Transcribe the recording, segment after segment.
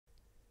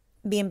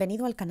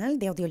Bienvenido al canal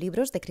de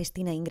audiolibros de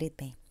Cristina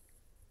P.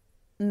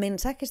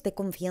 Mensajes de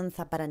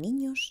confianza para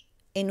niños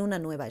en una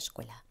nueva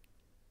escuela.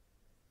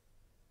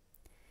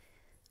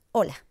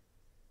 Hola,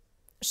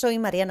 soy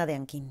Mariana de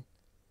Anquín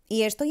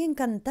y estoy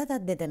encantada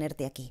de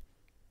tenerte aquí.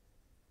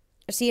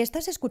 Si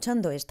estás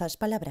escuchando estas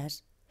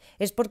palabras,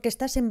 es porque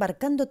estás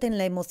embarcándote en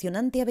la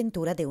emocionante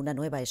aventura de una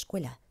nueva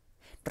escuela,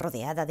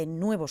 rodeada de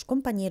nuevos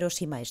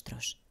compañeros y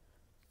maestros.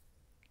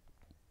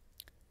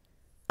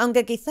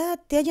 Aunque quizá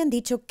te hayan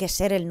dicho que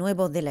ser el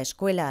nuevo de la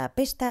escuela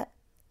apesta,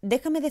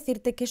 déjame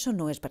decirte que eso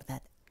no es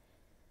verdad.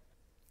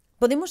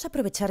 Podemos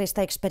aprovechar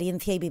esta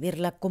experiencia y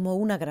vivirla como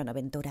una gran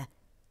aventura.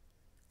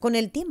 Con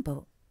el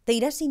tiempo, te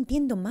irás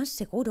sintiendo más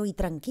seguro y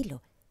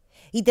tranquilo,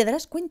 y te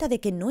darás cuenta de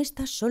que no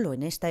estás solo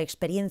en esta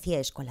experiencia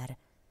escolar.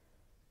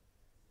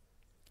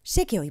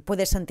 Sé que hoy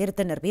puedes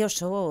sentirte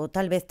nervioso o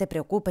tal vez te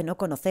preocupe no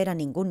conocer a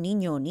ningún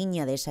niño o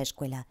niña de esa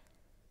escuela.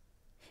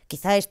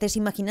 Quizá estés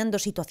imaginando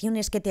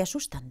situaciones que te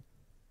asustan.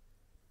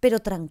 Pero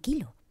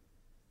tranquilo.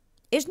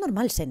 Es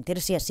normal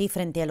sentirse así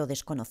frente a lo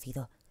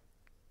desconocido.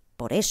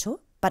 Por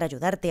eso, para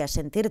ayudarte a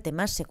sentirte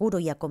más seguro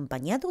y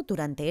acompañado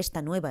durante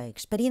esta nueva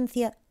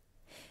experiencia,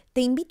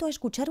 te invito a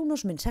escuchar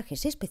unos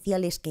mensajes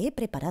especiales que he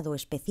preparado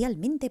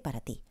especialmente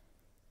para ti.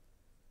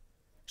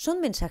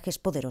 Son mensajes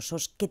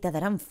poderosos que te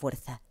darán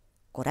fuerza,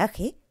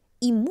 coraje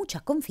y mucha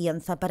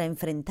confianza para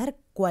enfrentar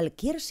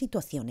cualquier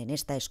situación en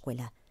esta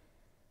escuela.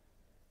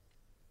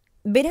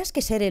 Verás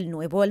que ser el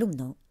nuevo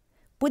alumno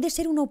puede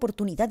ser una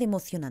oportunidad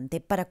emocionante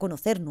para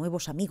conocer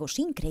nuevos amigos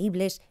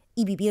increíbles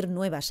y vivir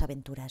nuevas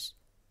aventuras.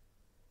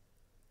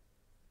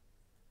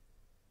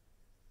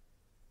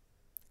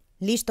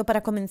 ¿Listo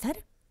para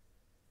comenzar?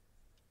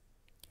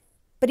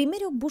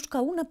 Primero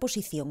busca una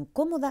posición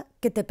cómoda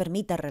que te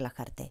permita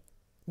relajarte,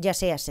 ya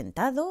sea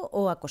sentado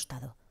o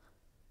acostado.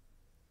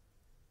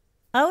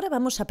 Ahora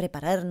vamos a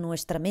preparar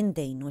nuestra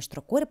mente y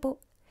nuestro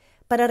cuerpo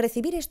para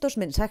recibir estos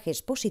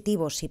mensajes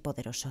positivos y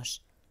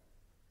poderosos.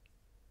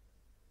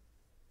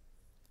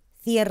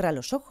 Cierra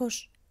los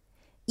ojos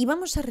y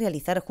vamos a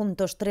realizar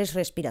juntos 3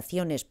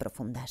 respiraciones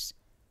profundas.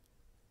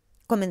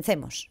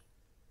 Comencemos.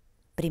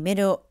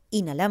 Primero,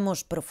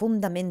 inhalamos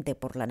profundamente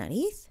por la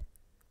nariz.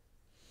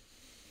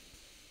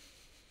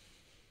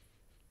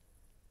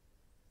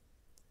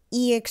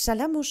 Y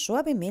exhalamos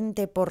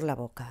suavemente por la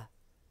boca.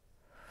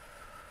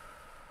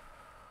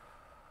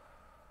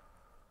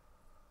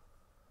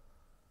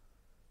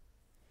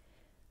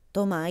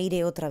 Toma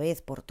aire otra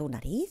vez por tu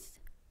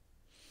nariz.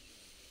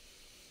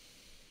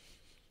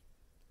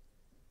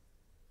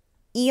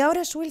 Y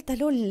ahora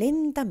suéltalo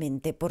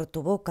lentamente por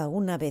tu boca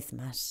una vez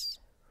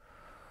más.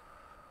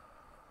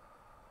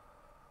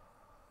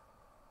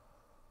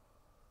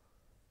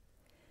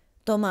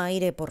 Toma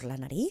aire por la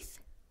nariz.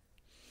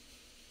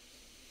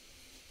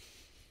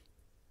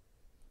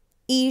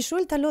 Y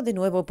suéltalo de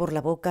nuevo por la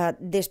boca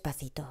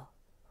despacito.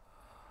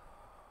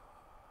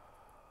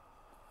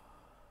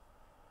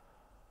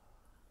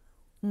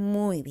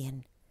 Muy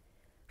bien.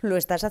 Lo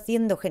estás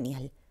haciendo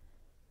genial.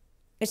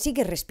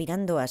 Sigue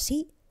respirando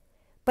así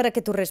para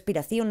que tu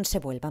respiración se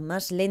vuelva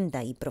más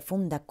lenta y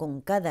profunda con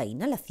cada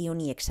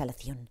inhalación y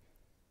exhalación.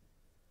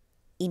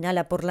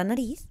 Inhala por la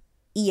nariz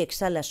y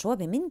exhala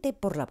suavemente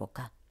por la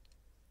boca.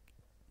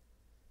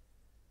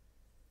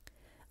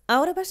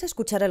 Ahora vas a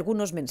escuchar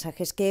algunos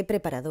mensajes que he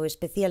preparado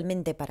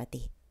especialmente para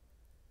ti.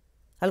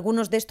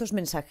 Algunos de estos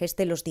mensajes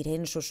te los diré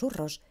en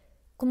susurros,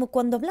 como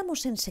cuando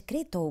hablamos en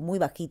secreto o muy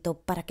bajito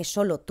para que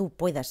solo tú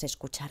puedas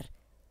escuchar.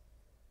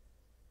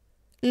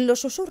 Los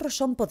susurros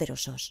son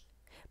poderosos,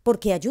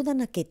 porque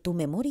ayudan a que tu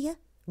memoria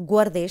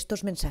guarde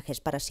estos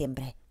mensajes para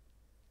siempre.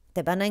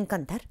 Te van a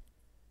encantar.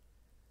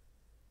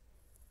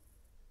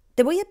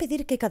 Te voy a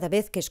pedir que cada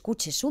vez que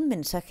escuches un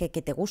mensaje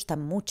que te gusta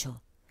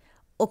mucho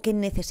o que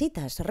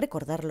necesitas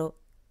recordarlo,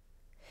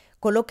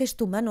 coloques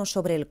tu mano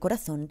sobre el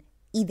corazón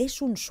y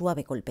des un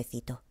suave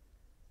golpecito.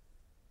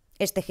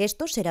 Este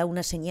gesto será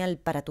una señal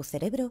para tu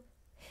cerebro,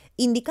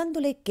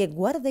 indicándole que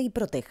guarde y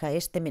proteja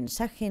este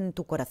mensaje en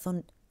tu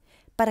corazón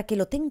para que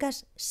lo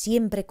tengas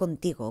siempre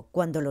contigo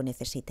cuando lo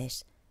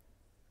necesites.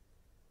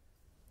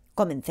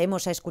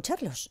 Comencemos a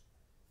escucharlos.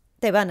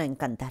 Te van a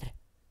encantar.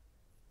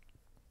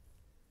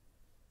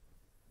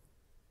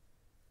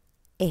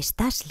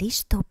 ¿Estás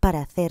listo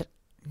para hacer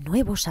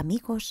nuevos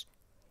amigos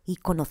y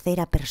conocer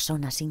a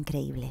personas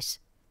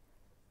increíbles?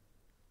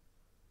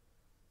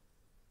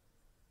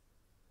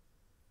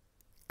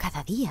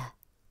 Cada día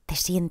te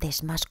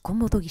sientes más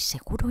cómodo y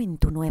seguro en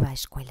tu nueva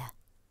escuela.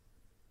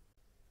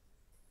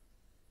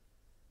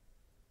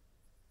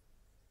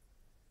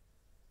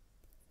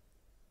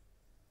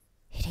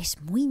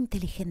 Eres muy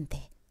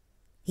inteligente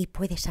y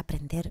puedes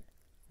aprender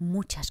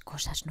muchas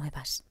cosas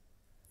nuevas.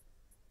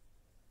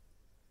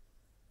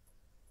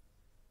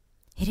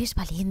 Eres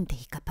valiente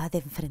y capaz de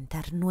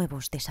enfrentar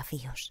nuevos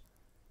desafíos.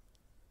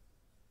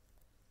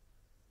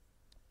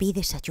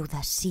 Pides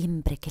ayuda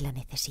siempre que la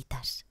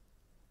necesitas.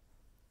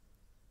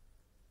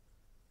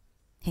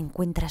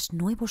 Encuentras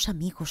nuevos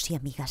amigos y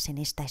amigas en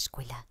esta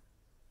escuela.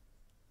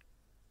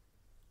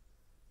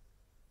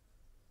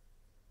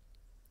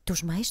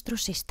 Tus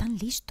maestros están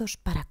listos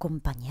para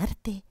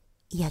acompañarte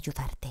y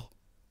ayudarte.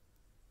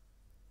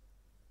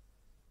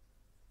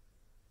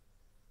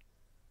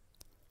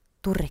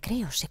 Tus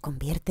recreos se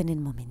convierten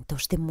en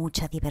momentos de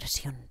mucha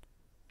diversión.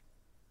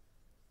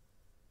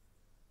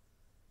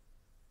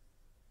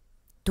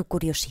 Tu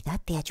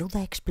curiosidad te ayuda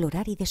a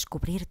explorar y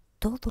descubrir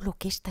todo lo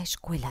que esta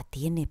escuela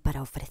tiene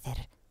para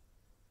ofrecer.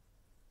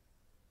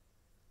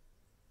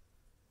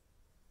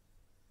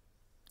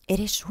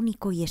 Eres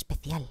único y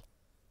especial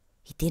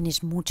y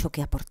tienes mucho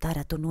que aportar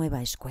a tu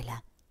nueva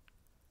escuela.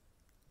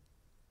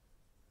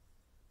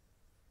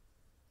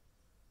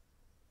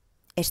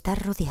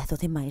 Estás rodeado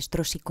de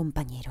maestros y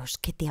compañeros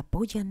que te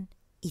apoyan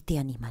y te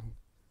animan.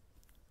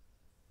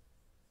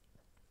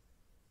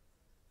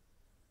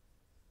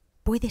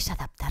 Puedes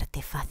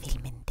adaptarte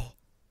fácilmente.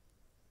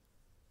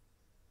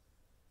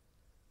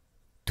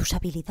 Tus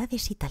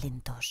habilidades y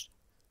talentos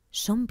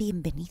son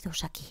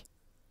bienvenidos aquí.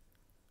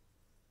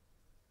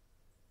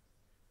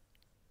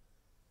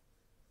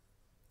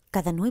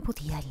 Cada nuevo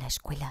día en la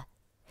escuela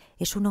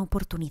es una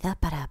oportunidad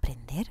para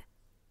aprender,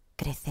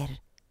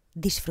 crecer,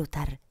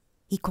 disfrutar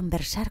y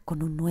conversar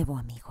con un nuevo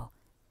amigo.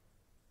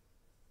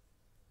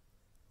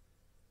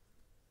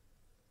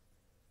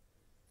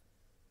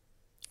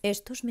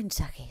 Estos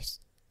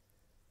mensajes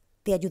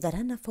te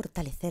ayudarán a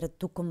fortalecer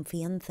tu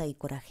confianza y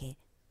coraje,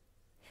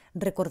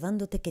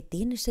 recordándote que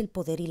tienes el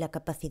poder y la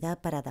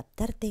capacidad para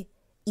adaptarte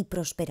y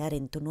prosperar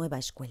en tu nueva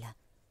escuela.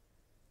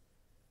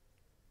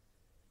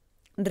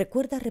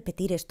 Recuerda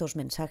repetir estos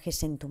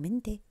mensajes en tu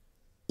mente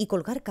y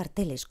colgar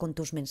carteles con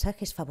tus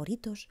mensajes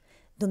favoritos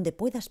donde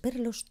puedas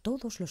verlos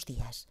todos los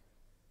días.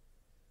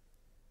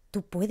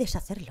 Tú puedes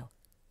hacerlo.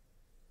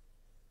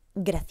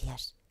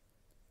 Gracias.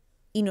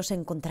 Y nos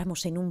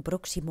encontramos en un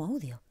próximo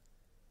audio.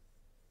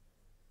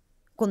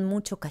 Con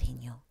mucho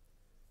cariño,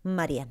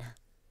 Mariana.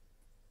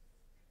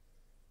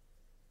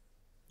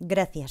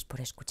 Gracias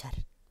por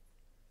escuchar.